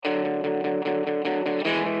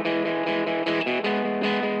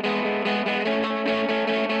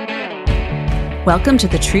Welcome to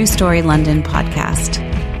the True Story London podcast.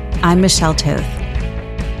 I'm Michelle Toth.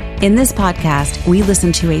 In this podcast, we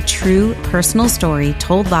listen to a true personal story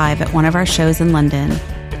told live at one of our shows in London,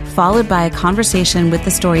 followed by a conversation with the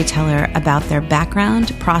storyteller about their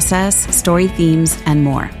background, process, story themes, and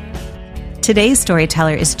more. Today's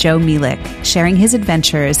storyteller is Joe Milik, sharing his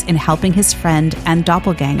adventures in helping his friend and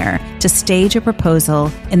doppelganger to stage a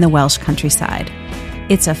proposal in the Welsh countryside.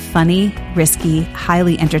 It's a funny, risky,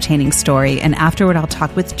 highly entertaining story, and afterward I'll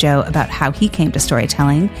talk with Joe about how he came to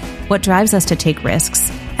storytelling, what drives us to take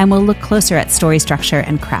risks, and we'll look closer at story structure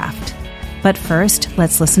and craft. But first,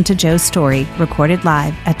 let's listen to Joe's story, recorded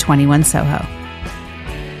live at 21 Soho.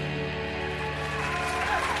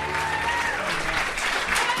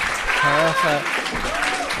 Perfect.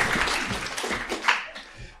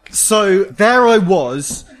 So there I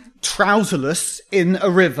was, trouserless in a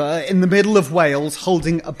river in the middle of Wales,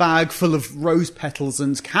 holding a bag full of rose petals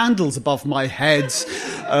and candles above my head,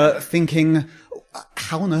 thinking,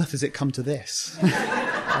 how on earth has it come to this?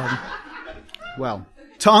 Well,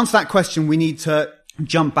 to answer that question, we need to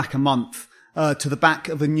jump back a month to the back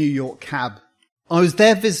of a New York cab. I was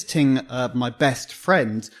there visiting my best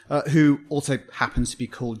friend, who also happens to be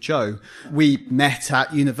called Joe. We met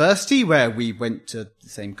at university, where we went to the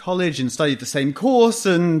same college and studied the same course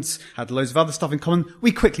and had loads of other stuff in common.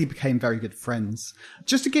 We quickly became very good friends.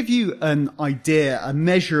 Just to give you an idea, a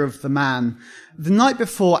measure of the man, the night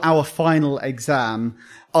before our final exam,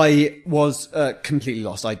 I was completely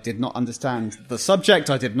lost. I did not understand the subject.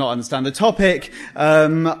 I did not understand the topic.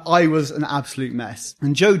 I was an absolute mess.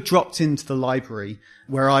 And Joe dropped into the library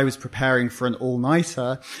where I was preparing for an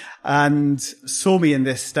all-nighter and saw me in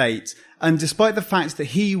this state. And despite the fact that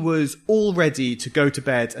he was all ready to go to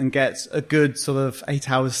bed and get a good sort of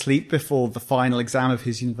 8 hours sleep before the final exam of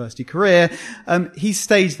his university career, he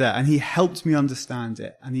stayed there and he helped me understand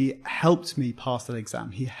it. And he helped me pass that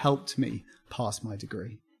exam. He helped me pass my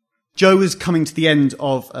degree. Joe was coming to the end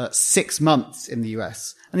of 6 months in the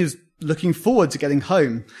US, and he was looking forward to getting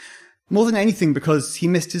home, more than anything because he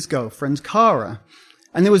missed his girlfriend, Cara.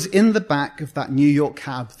 And it was in the back of that New York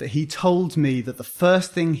cab that he told me that the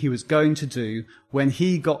first thing he was going to do when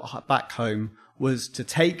he got back home was to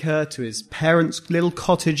take her to his parents' little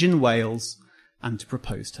cottage in Wales and to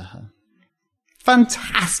propose to her.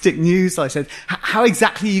 Fantastic news, I said. How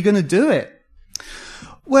exactly are you going to do it?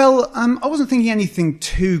 Well, I wasn't thinking anything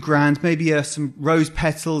too grand, maybe some rose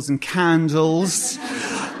petals and candles.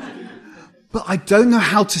 But I don't know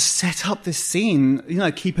how to set up this scene,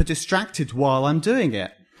 keep her distracted while I'm doing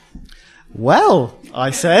it. Well,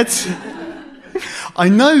 I said, I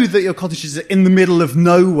know that your cottage is in the middle of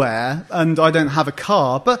nowhere and I don't have a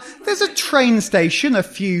car, but there's a train station a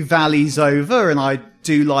few valleys over and I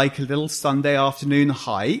do like a little Sunday afternoon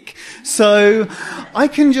hike. So I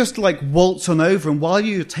can just waltz on over and while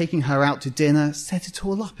you're taking her out to dinner, set it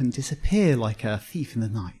all up and disappear like a thief in the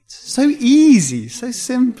night. So easy, so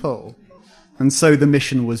simple. And so the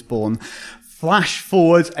mission was born. Flash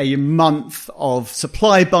forward a month of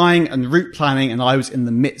supply buying and route planning, and I was in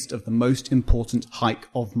the midst of the most important hike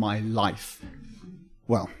of my life.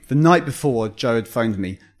 Well, the night before, Joe had phoned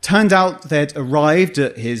me. Turned out they'd arrived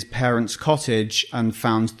at his parents' cottage and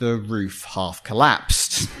found the roof half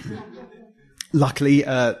collapsed. Luckily,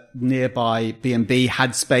 nearby B&B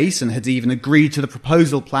had space and had even agreed to the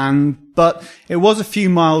proposal plan, but it was a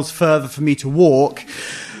few miles further for me to walk.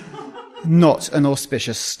 Not an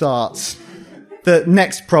auspicious start. The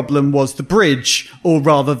next problem was the bridge, or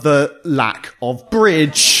rather the lack of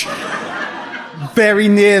bridge. Very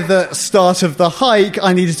near the start of the hike,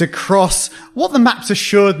 I needed to cross what the maps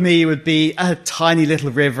assured me would be a tiny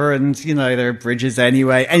little river, and, there are bridges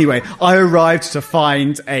anyway. Anyway, I arrived to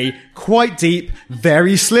find a quite deep,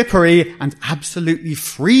 very slippery, and absolutely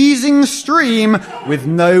freezing stream with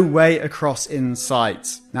no way across in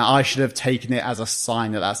sight. Now, I should have taken it as a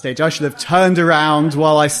sign at that stage. I should have turned around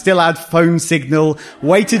while I still had phone signal,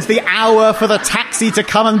 waited the hour for the taxi to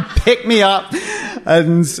come and pick me up,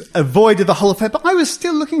 and avoided the whole affair. But I was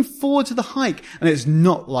still looking forward to the hike, and it's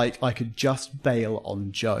not like I could just bail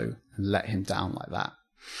on Joe and let him down like that.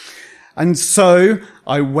 And so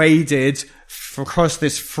I waded across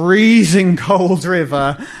this freezing cold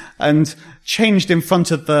river and changed in front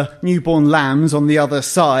of the newborn lambs on the other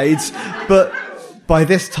side. But by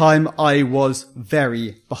this time, I was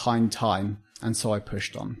very behind time, and so I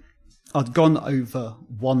pushed on. I'd gone over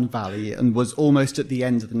one valley and was almost at the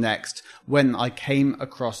end of the next when I came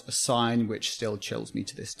across a sign which still chills me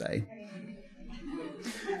to this day.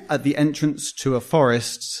 At the entrance to a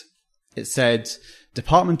forest, it said,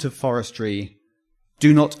 Department of Forestry,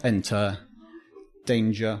 do not enter,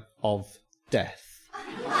 danger of death.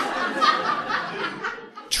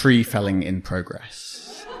 tree felling in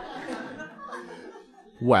progress.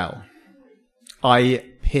 Well, I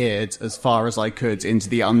peered as far as I could into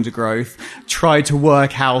the undergrowth, tried to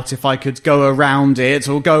work out if I could go around it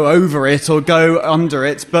or go over it or go under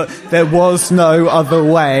it, but there was no other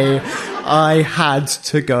way. I had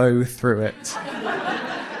to go through it.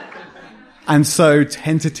 And so,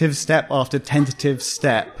 tentative step after tentative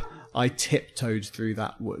step, I tiptoed through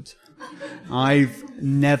that wood. I've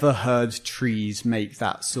never heard trees make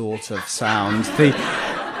that sort of sound. The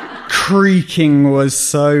creaking was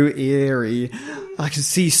so eerie. I could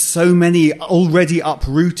see so many already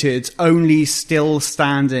uprooted, only still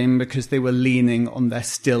standing because they were leaning on their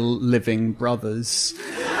still living brothers.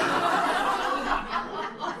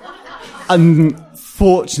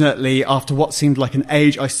 Unfortunately, after what seemed like an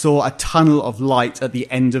age, I saw a tunnel of light at the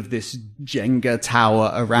end of this Jenga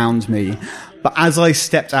tower around me. But as I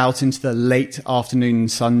stepped out into the late afternoon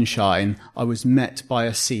sunshine, I was met by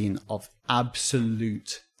a scene of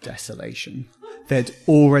absolute desolation. They'd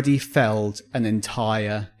already felled an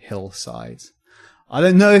entire hillside. I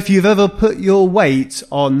don't know if you've ever put your weight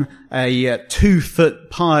on a 2-foot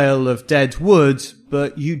pile of dead wood,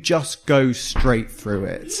 but you just go straight through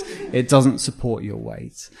it. It doesn't support your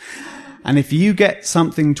weight. And if you get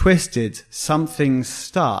something twisted, something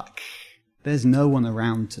stuck, there's no one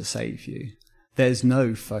around to save you. There's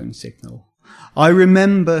no phone signal. I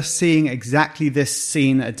remember seeing exactly this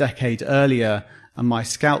scene a decade earlier and my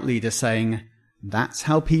scout leader saying, "That's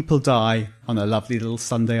how people die on a lovely little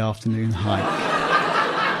Sunday afternoon hike."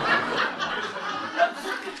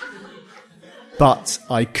 But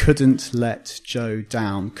I couldn't let Joe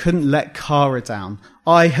down, couldn't let Cara down.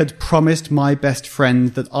 I had promised my best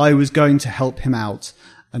friend that I was going to help him out,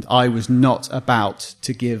 and I was not about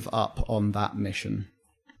to give up on that mission.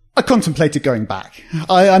 I contemplated going back.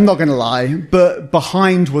 I'm not going to lie, but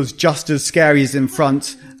behind was just as scary as in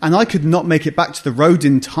front, and I could not make it back to the road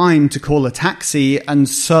in time to call a taxi, and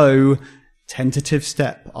so, tentative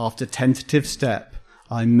step after tentative step,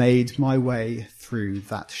 I made my way through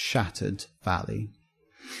that shattered valley.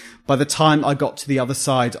 By the time I got to the other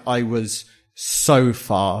side, I was so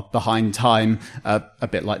far behind time, a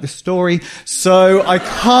bit like the story. So I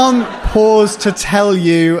can't pause to tell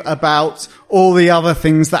you about all the other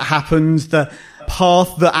things that happened, the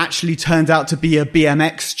path that actually turned out to be a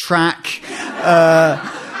BMX track,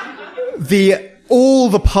 all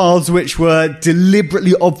the paths which were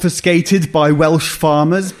deliberately obfuscated by Welsh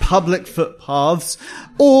farmers, public footpaths,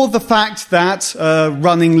 or the fact that,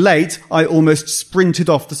 running late, I almost sprinted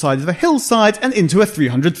off the side of a hillside and into a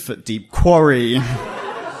 300-foot deep quarry.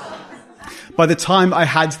 By the time I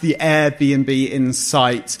had the Airbnb in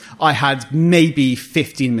sight, I had maybe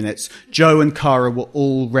 15 minutes. Joe and Cara were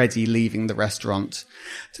already leaving the restaurant.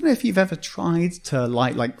 I don't know if you've ever tried to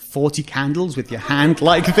light like 40 candles with your hand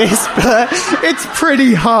like this, but it's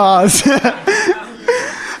pretty hard.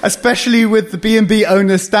 Especially with the B&B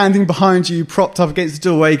owner standing behind you, propped up against the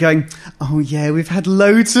doorway going, "Oh yeah, we've had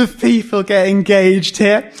loads of people get engaged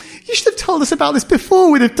here. You should have told us about this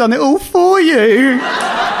before. We'd have done it all for you."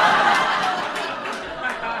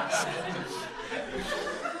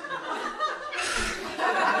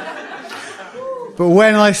 But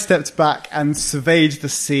when I stepped back and surveyed the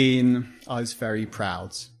scene, I was very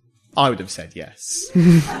proud. I would have said yes.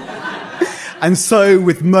 And so,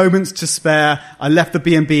 with moments to spare, I left the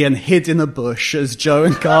B&B and hid in a bush as Joe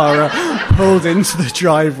and Cara pulled into the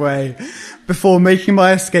driveway, before making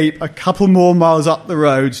my escape a couple more miles up the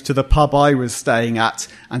road to the pub I was staying at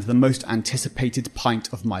and the most anticipated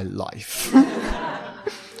pint of my life.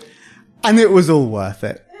 And it was all worth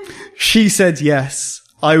it. She said yes.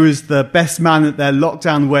 I was the best man at their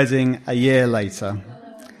lockdown wedding a year later.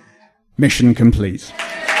 Mission complete.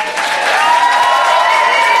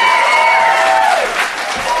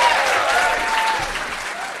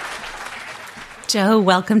 Joe,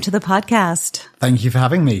 welcome to the podcast. Thank you for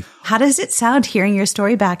having me. How does it sound hearing your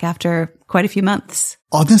story back after quite a few months?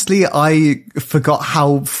 Honestly, I forgot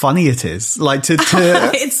how funny it is. Like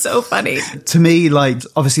It's so funny. To me, like,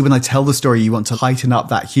 obviously when I tell the story, you want to heighten up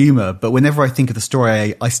that humor. But whenever I think of the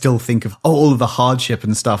story, I still think of all of the hardship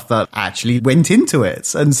and stuff that actually went into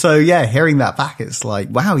it. And so, yeah, hearing that back, it's like,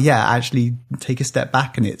 wow, yeah, actually take a step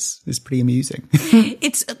back and it's pretty amusing.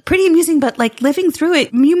 It's pretty amusing, but like living through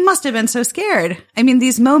it, you must have been so scared. I mean,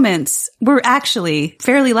 these moments were actually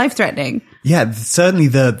fairly life-threatening. Yeah, certainly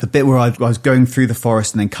the bit where I was going through the forest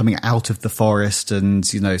and then coming out of the forest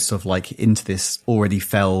and, you know, sort of like into this already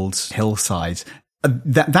felled hillside.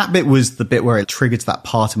 That bit was the bit where it triggered that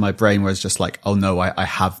part of my brain where it's just like, oh no, I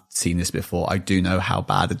have seen this before. I do know how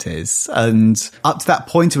bad it is. And up to that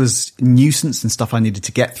point, it was nuisance and stuff I needed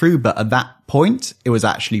to get through. But at that point, it was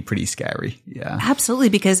actually pretty scary. Yeah.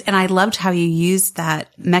 Absolutely. And I loved how you used that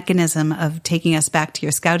mechanism of taking us back to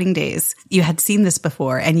your scouting days. You had seen this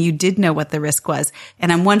before and you did know what the risk was.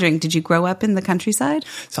 And I'm wondering, did you grow up in the countryside?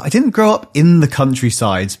 So I didn't grow up in the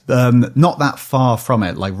countryside, not that far from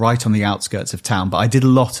it, like right on the outskirts of town, but I did a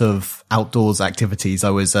lot of outdoors activities. I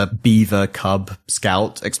was a beaver cub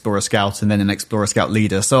scout, explorer scout, and then an explorer scout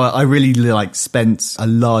leader. So I really spent a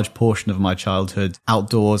large portion of my childhood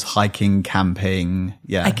outdoors, hiking, camping.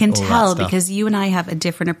 Yeah. I can tell because you and I have a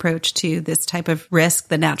different approach to this type of risk,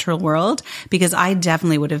 the natural world, because I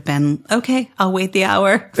definitely would have been, okay, I'll wait the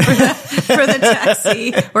hour for the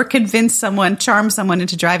taxi or charm someone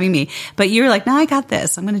into driving me. But you're like, no, I got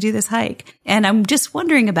this. I'm going to do this hike. And I'm just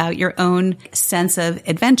wondering about your own sense of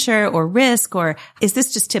adventure or risk, or is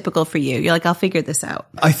this just typical for you? You're like, I'll figure this out.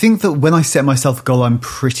 I think that when I set myself a goal, I'm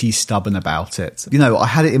pretty stubborn about it. I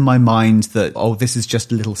had it in my mind that, this is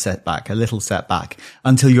just a little setback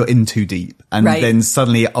until you're in too deep. And then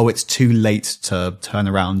suddenly, it's too late to turn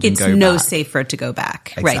around and go back. It's no safer to go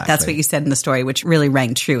back. Exactly. Right. That's what you said in the story, which really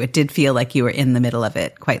rang true. It did feel like you were in the middle of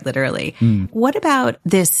it, quite literally. What about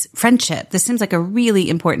this friendship? This seems like a really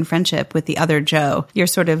important friendship with the other Joe, your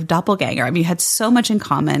sort of doppelganger. I mean, you had so much in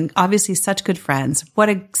common, obviously such good friends. What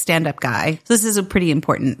a stand-up guy. So this is a pretty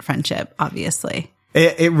important friendship, obviously.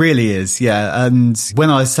 It really is, yeah. And when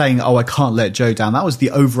I was saying, I can't let Joe down, that was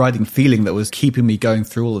the overriding feeling that was keeping me going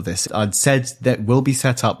through all of this. I'd said that we'll be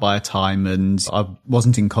set up by a time and I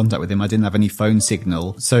wasn't in contact with him. I didn't have any phone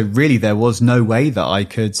signal. So really there was no way that I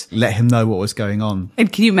could let him know what was going on. And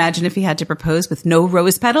can you imagine if he had to propose with no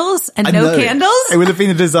rose petals and no candles? It would have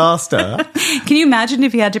been a disaster. Can you imagine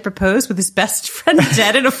if he had to propose with his best friend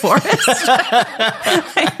dead in a forest?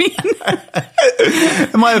 I mean...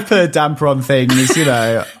 It might have put a damper on things,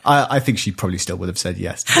 I think she probably still would have said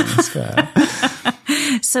yes.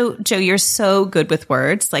 So, Joe, you're so good with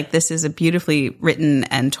words. Like, this is a beautifully written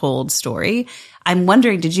and told story. I'm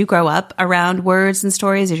wondering, did you grow up around words and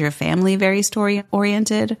stories? Is your family very story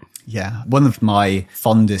oriented? Yeah. One of my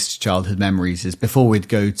fondest childhood memories is before we'd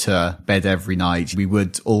go to bed every night, we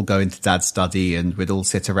would all go into Dad's study and we'd all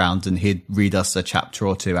sit around and he'd read us a chapter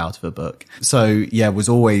or two out of a book. So yeah, it was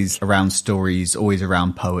always around stories, always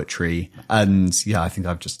around poetry. And yeah, I think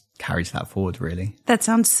I've just carried that forward, really. That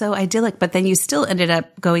sounds so idyllic, but then you still ended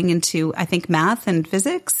up going into, I think, math and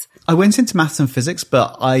physics? I went into maths and physics,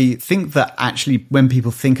 but I think that actually when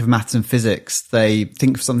people think of maths and physics, they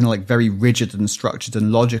think of something like very rigid and structured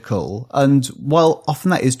and logical. And while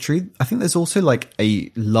often that is true, I think there's also like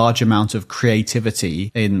a large amount of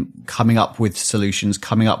creativity in coming up with solutions,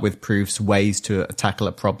 coming up with proofs, ways to tackle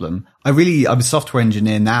a problem. I'm a software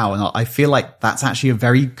engineer now, and I feel like that's actually a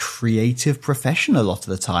very creative profession a lot of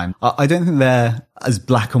the time. I don't think they're as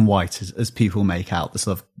black and white as people make out, the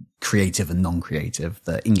sort of creative and non-creative,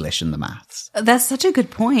 the English and the maths. That's such a good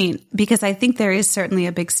point, because I think there is certainly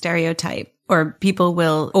a big stereotype, or people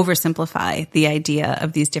will oversimplify the idea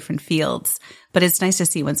of these different fields. But it's nice to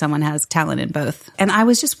see when someone has talent in both. And I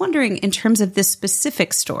was just wondering, in terms of this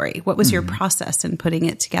specific story, what was your process in putting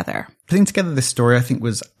it together? Putting together this story, I think,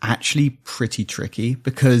 was actually pretty tricky,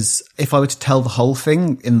 because if I were to tell the whole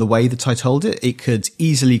thing in the way that I told it, it could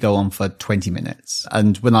easily go on for 20 minutes.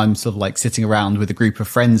 And when I'm sort of like sitting around with a group of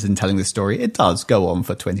friends and telling the story, it does go on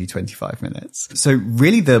for 20, 25 minutes. So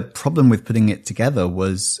really the problem with putting it together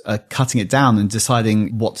was cutting it down and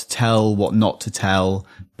deciding what to tell, what not to tell.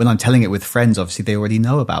 When I'm telling it with friends, obviously they already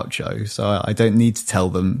know about Joe, so I don't need to tell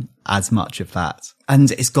them as much of that. And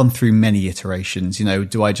it's gone through many iterations.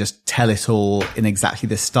 Do I just tell it all in exactly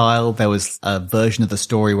this style? There was a version of the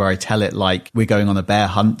story where I tell it like we're going on a bear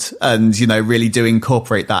hunt and, really do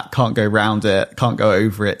incorporate that, can't go around it, can't go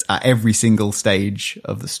over it at every single stage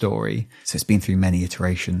of the story. So it's been through many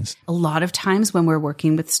iterations. A lot of times when we're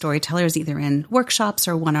working with storytellers, either in workshops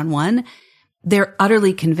or one-on-one, they're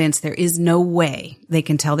utterly convinced there is no way they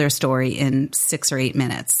can tell their story in 6 or 8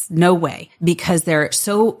 minutes. No way. Because they're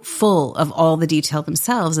so full of all the detail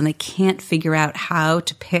themselves and they can't figure out how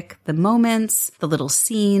to pick the moments, the little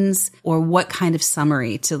scenes, or what kind of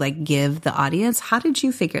summary to give the audience. How did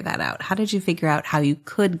you figure that out? How did you figure out how you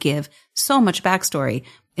could give so much backstory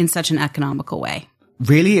in such an economical way?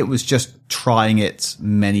 Really, it was just trying it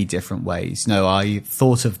many different ways. I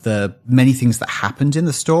thought of the many things that happened in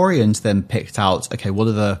the story and then picked out, okay, what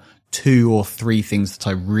are the 2 or 3 things that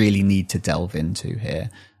I really need to delve into here?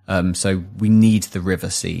 So we need the river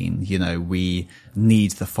scene, we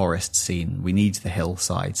need the forest scene, we need the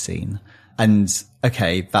hillside scene. And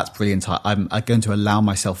okay, that's brilliant. I'm going to allow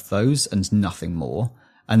myself those and nothing more.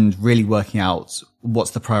 and really working out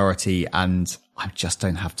what's the priority, and I just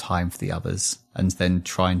don't have time for the others, and then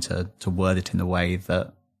trying to word it in a way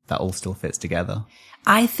that all still fits together.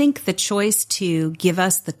 I think the choice to give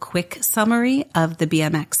us the quick summary of the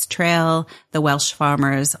BMX trail, the Welsh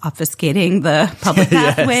farmers obfuscating the public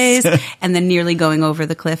pathways, and then nearly going over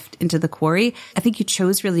the cliff into the quarry, I think you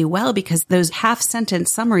chose really well, because those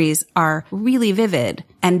half-sentence summaries are really vivid,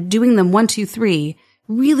 and doing them 1, 2, 3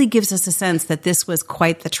 really gives us a sense that this was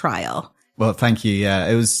quite the trial. Well, thank you. Yeah,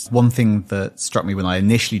 it was one thing that struck me when I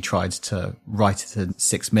initially tried to write it in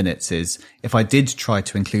 6 minutes is if I did try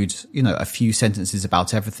to include, a few sentences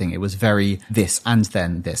about everything, it was very this and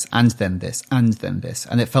then this and then this and then this.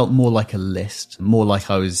 And it felt more like a list, more like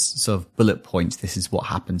I was sort of bullet points. This is what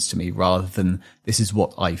happens to me, rather than this is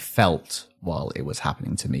what I felt while it was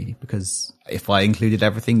happening to me. Because if I included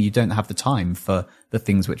everything, you don't have the time for the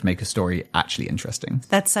things which make a story actually interesting.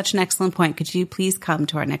 That's such an excellent point. Could you please come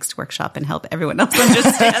to our next workshop and help everyone else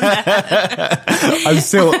understand that? I'm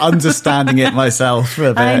still understanding it myself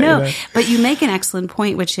a bit. I know. But you make an excellent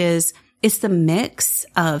point, which is it's the mix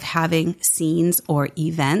of having scenes or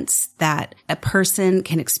events that a person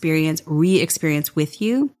can re-experience with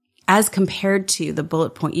you, as compared to the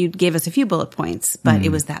bullet point. You gave us a few bullet points, but it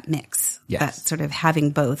was that mix. Yes. That sort of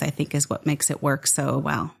having both, I think, is what makes it work so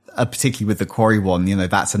well. Particularly with the quarry one,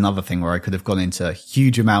 that's another thing where I could have gone into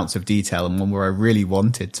huge amounts of detail, and one where I really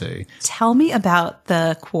wanted to. Tell me about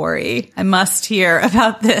the quarry. I must hear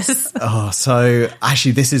about this. So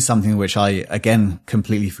actually this is something which I, again,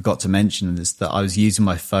 completely forgot to mention, is that I was using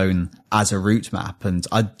my phone as a route map, and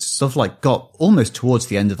I sort of got almost towards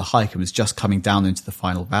the end of the hike and was just coming down into the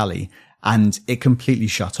final valley. And it completely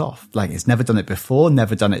shut off. It's never done it before,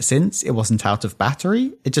 never done it since. It wasn't out of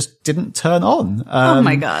battery. It just didn't turn on. Oh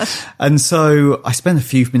my gosh. And so I spent a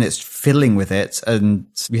few minutes fiddling with it and,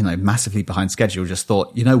 massively behind schedule, just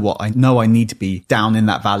thought, you know what? I know I need to be down in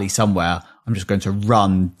that valley somewhere. I'm just going to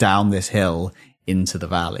run down this hill into the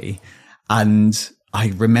valley. And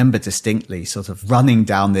I remember distinctly sort of running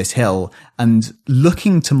down this hill and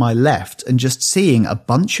looking to my left and just seeing a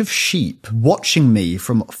bunch of sheep watching me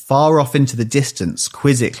from far off into the distance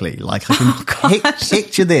quizzically. I can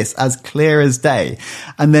picture this as clear as day.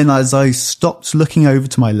 And then as I stopped looking over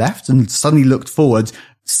to my left and suddenly looked forward,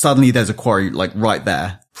 suddenly there's a quarry right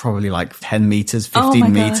there. Probably 10 meters,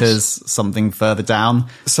 15 meters, something further down.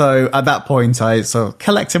 So at that point, I sort of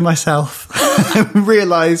collected myself and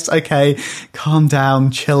realized, okay, calm down,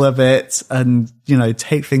 chill a bit, and,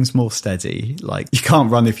 take things more steady. You can't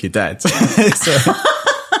run if you're dead.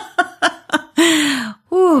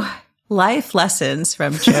 Ooh, life lessons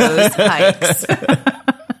from Joe's hikes.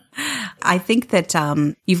 I think that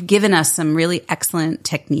you've given us some really excellent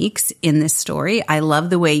techniques in this story. I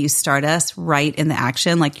love the way you start us right in the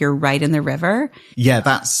action, you're right in the river. Yeah,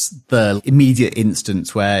 that's the immediate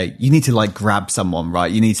instance where you need to grab someone,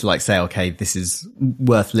 right? You need to say, okay, this is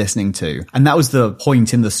worth listening to. And that was the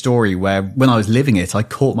point in the story where when I was living it, I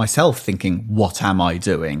caught myself thinking, what am I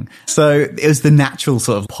doing? So it was the natural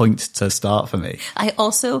sort of point to start for me. I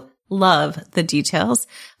also love the details,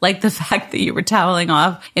 like the fact that you were toweling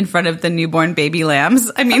off in front of the newborn baby lambs.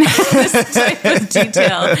 I mean, this type of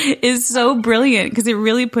detail is so brilliant because it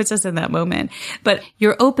really puts us in that moment. But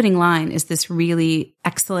your opening line is this really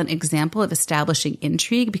excellent example of establishing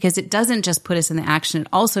intrigue, because it doesn't just put us in the action. It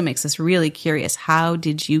also makes us really curious. How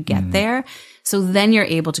did you get there? So then you're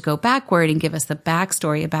able to go backward and give us the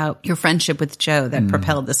backstory about your friendship with Joe that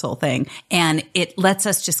propelled this whole thing. And it lets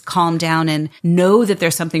us just calm down and know that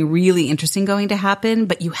there's something really interesting going to happen,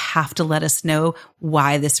 but you have to let us know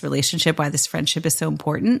why this relationship, why this friendship is so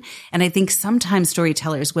important. And I think sometimes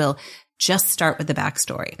storytellers will just start with the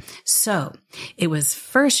backstory. So it was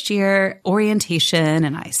first year orientation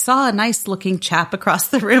and I saw a nice looking chap across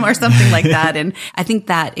the room or something like that. And I think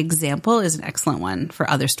that example is an excellent one for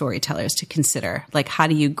other storytellers to consider. How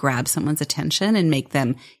do you grab someone's attention and make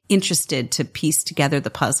them interested to piece together the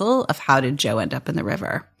puzzle of how did Joe end up in the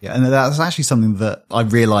river? Yeah, and that's actually something that I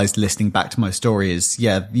realized listening back to my story is,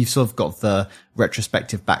 you've sort of got the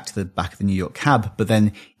retrospective back to the back of the New York cab, but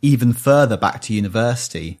then even further back to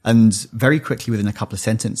university. And very quickly within a couple of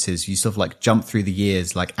sentences, you sort of jump through the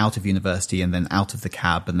years, out of university and then out of the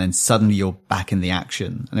cab, and then suddenly you're back in the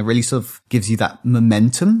action. And it really sort of gives you that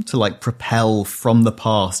momentum to propel from the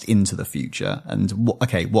past into the future. And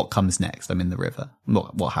what comes next? I'm in the river.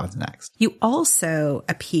 What happens next? You also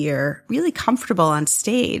appear really comfortable on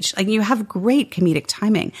stage. You have great comedic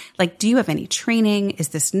timing. Do you have any training? Is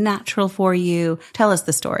this natural for you? you? Tell us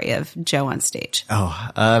the story of Joe on stage.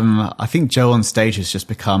 I think Joe on stage has just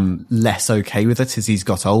become less okay with it as he's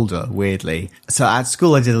got older, weirdly. So at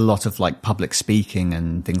school, I did a lot of like public speaking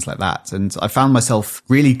and things like that. And I found myself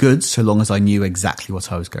really good so long as I knew exactly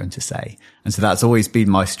what I was going to say. And so that's always been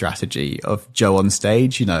my strategy of Joe on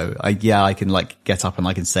stage. You know, I can like get up and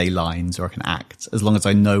I can say lines or I can act as long as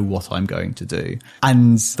I know what I'm going to do.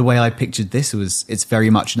 And the way I pictured this was it's very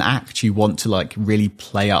much an act. You want to like really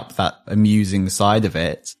play up that amusing side of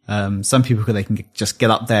it. Some people, they can just get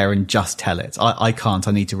up there and just tell it. I can't.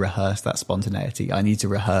 I need to rehearse that spontaneity. I need to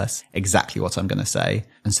rehearse exactly what I'm going to say.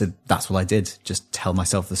 And so that's what I did. Just tell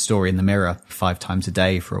myself the story in the mirror 5 times a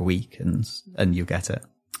day for a week and you get it.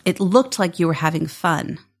 It looked like you were having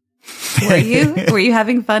fun. Were you? Were you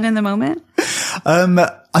having fun in the moment?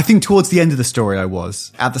 I think towards the end of the story, I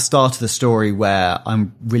was. At the start of the story where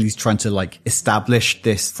I'm really trying to like establish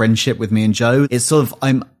this friendship with me and Joe, it's sort of,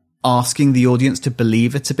 I'm asking the audience to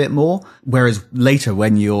believe it a bit more. Whereas later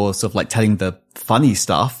when you're sort of like telling the funny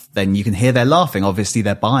stuff, then you can hear they're laughing. Obviously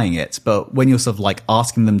they're buying it. But when you're sort of like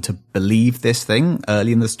asking them to believe this thing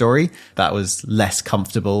early in the story, that was less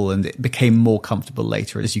comfortable and it became more comfortable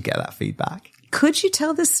later as you get that feedback. Could you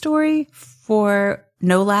tell this story for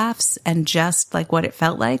no laughs and just like what it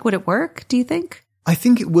felt like? Would it work, do you think? I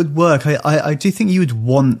think it would work. I do think you would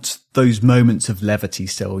want those moments of levity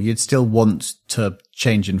still. You'd still want to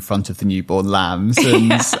change in front of the newborn lambs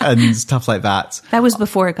and stuff like that. That was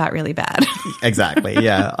before it got really bad. Exactly,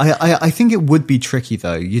 yeah. I think it would be tricky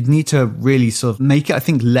though. You'd need to really sort of make it, I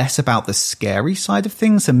think, less about the scary side of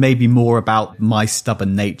things and maybe more about my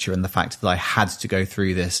stubborn nature and the fact that I had to go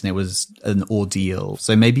through this and it was an ordeal.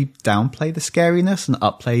 So maybe downplay the scariness and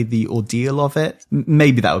upplay the ordeal of it.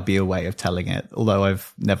 Maybe that would be a way of telling it, although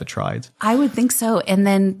I've never tried. I would think so. And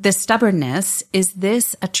then the stubbornness, is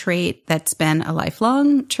this a trait that's been a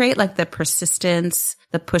lifelong trait, like the persistence,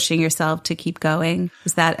 the pushing yourself to keep going?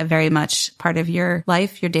 Is that a very much part of your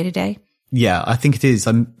life, your day-to-day? Yeah, I think it is.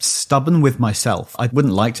 I'm stubborn with myself. I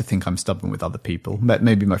wouldn't like to think I'm stubborn with other people.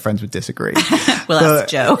 Maybe my friends would disagree. Well,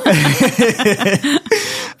 that's Joe.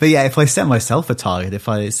 But yeah, if I set myself a target, if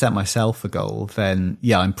I set myself a goal, then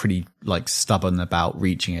yeah, I'm pretty like stubborn about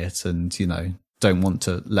reaching it and, you know, don't want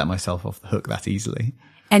to let myself off the hook that easily.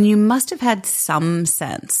 And you must have had some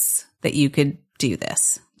sense that you could do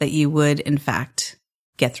this, that you would, in fact,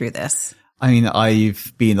 get through this. I mean,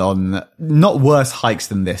 I've been on not worse hikes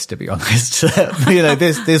than this, to be honest. You know,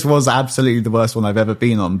 this was absolutely the worst one I've ever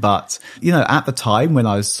been on. But, you know, at the time when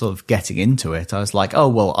I was sort of getting into it, I was like, oh,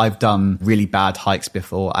 well, I've done really bad hikes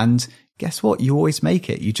before. And guess what? You always make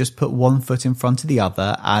it. You just put one foot in front of the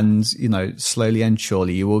other and, you know, slowly and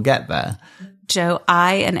surely you will get there. Joe,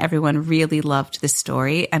 I and everyone really loved this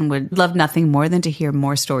story and would love nothing more than to hear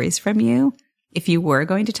more stories from you. If you were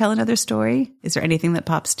going to tell another story, is there anything that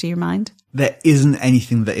pops to your mind? There isn't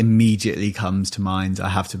anything that immediately comes to mind, I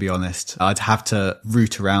have to be honest. I'd have to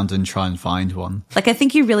root around and try and find one. Like, I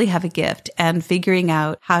think you really have a gift and figuring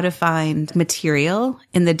out how to find material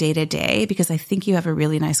in the day-to-day, because I think you have a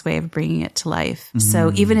really nice way of bringing it to life.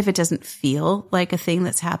 So even if it doesn't feel like a thing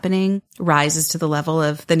that's happening, rises to the level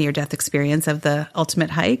of the near-death experience of the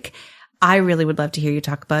ultimate hike, I really would love to hear you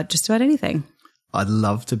talk about just about anything. I'd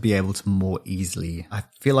love to be able to more easily. I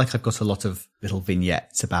feel like I've got a lot of little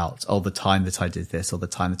vignettes about, oh, the time that I did this or the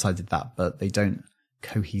time that I did that, but they don't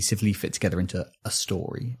cohesively fit together into a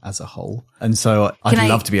story as a whole. And so I'd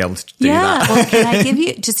love to be able to do that. Well, can I give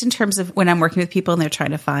you, just in terms of when I'm working with people and they're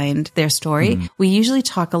trying to find their story, we usually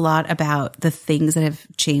talk a lot about the things that have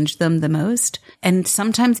changed them the most. And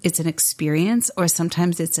sometimes it's an experience or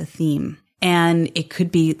sometimes it's a theme. And it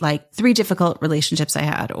could be like 3 difficult relationships I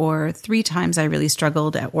had, or 3 times I really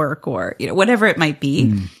struggled at work, or, you know, whatever it might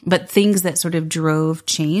be, but things that sort of drove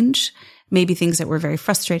change, maybe things that were very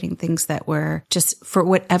frustrating, things that were just for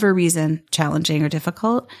whatever reason, challenging or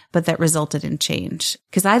difficult, but that resulted in change.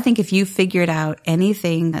 Because I think if you figured out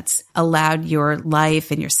anything that's allowed your life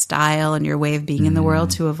and your style and your way of being in the world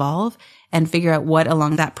to evolve, and figure out what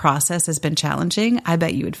along that process has been challenging, I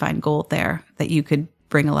bet you would find gold there that you could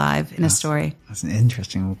bring alive in a story. That's an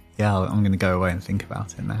interesting, I'm going to go away and think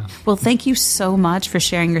about it now. Well, thank you so much for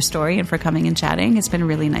sharing your story and for coming and chatting. It's been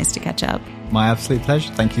really nice to catch up. My absolute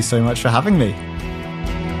pleasure. Thank you so much for having me.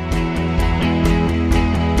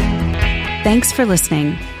 Thanks for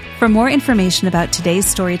listening. For more information about today's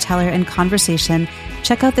storyteller and conversation,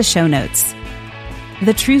 check out the show notes.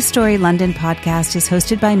 The True Story London podcast is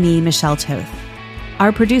hosted by me, Michelle Toth.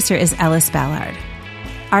 Our producer is Ellis Ballard.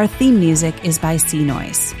 Our theme music is by Sea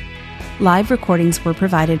Noise. Live recordings were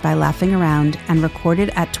provided by Laughing Around and recorded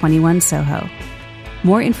at 21 Soho.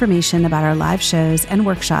 More information about our live shows and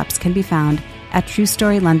workshops can be found at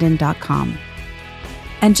truestorylondon.com.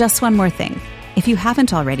 And just one more thing. If you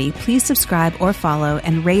haven't already, please subscribe or follow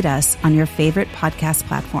and rate us on your favorite podcast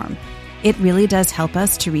platform. It really does help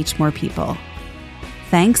us to reach more people.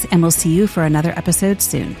 Thanks, and we'll see you for another episode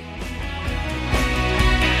soon.